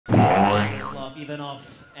Stanislav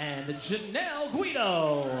Ivanov and Janelle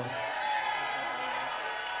Guido.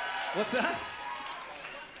 What's that?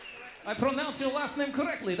 I pronounced your last name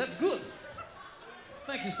correctly. That's good.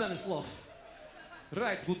 Thank you, Stanislav.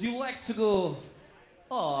 Right, would you like to go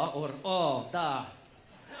or da?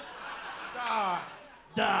 Da.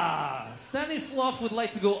 Da. Stanislav would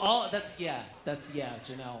like to go that's yeah,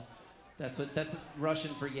 Janelle. That's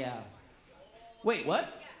Russian for yeah. Wait,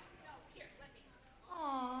 what?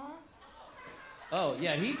 Oh,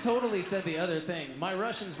 yeah, he totally said the other thing. My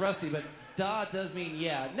Russian's rusty, but da does mean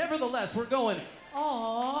yeah. Nevertheless, we're going,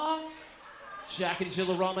 aww. Jack and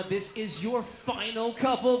Jill, this is your final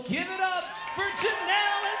couple. Give it up for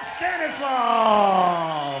Janelle and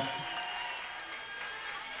Stanislav.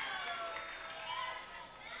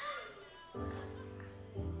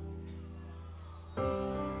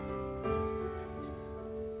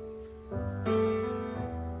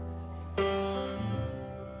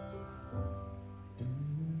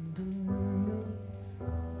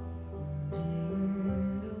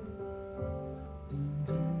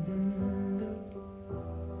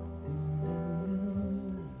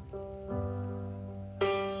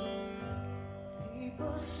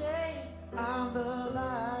 Say I'm the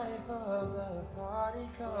life of the party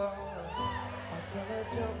car. I tell a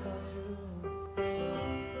joke or two.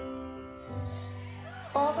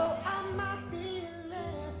 Although I might be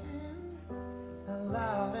laughing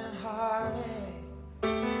loud and hearty,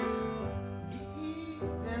 deep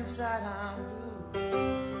inside I'm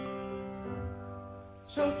blue.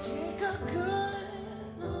 So take a good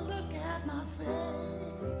look at my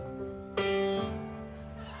face.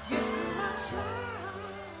 You see my smile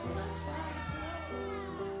looks out of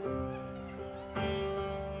place.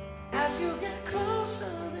 As you get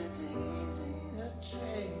closer, it's easy to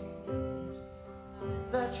trace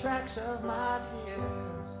the tracks of my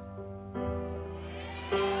tears.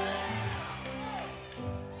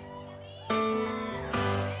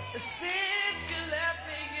 Since you left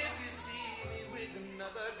me, if you see me with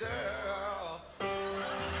another girl,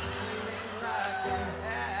 seeming like I'm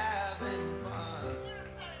having fun.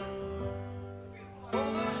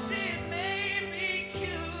 Although she may be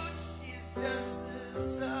cute, she's just a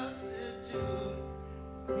substitute,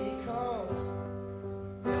 because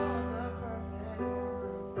you're the perfect one.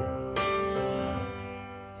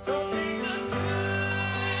 So take a good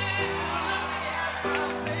look at my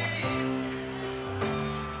face.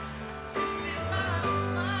 You see my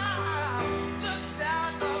smile looks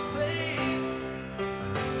out the place.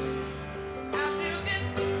 As you get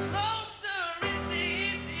closer, it's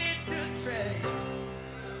easy to trace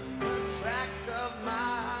the tracks of my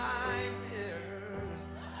tears.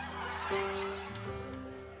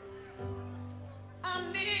 I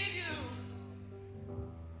need you.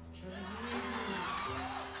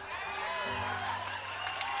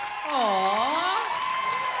 Aww.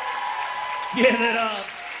 Give it up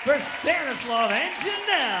for Stanislav and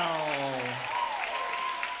Janelle.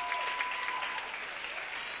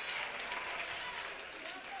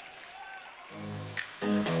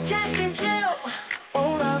 Jack and Jill.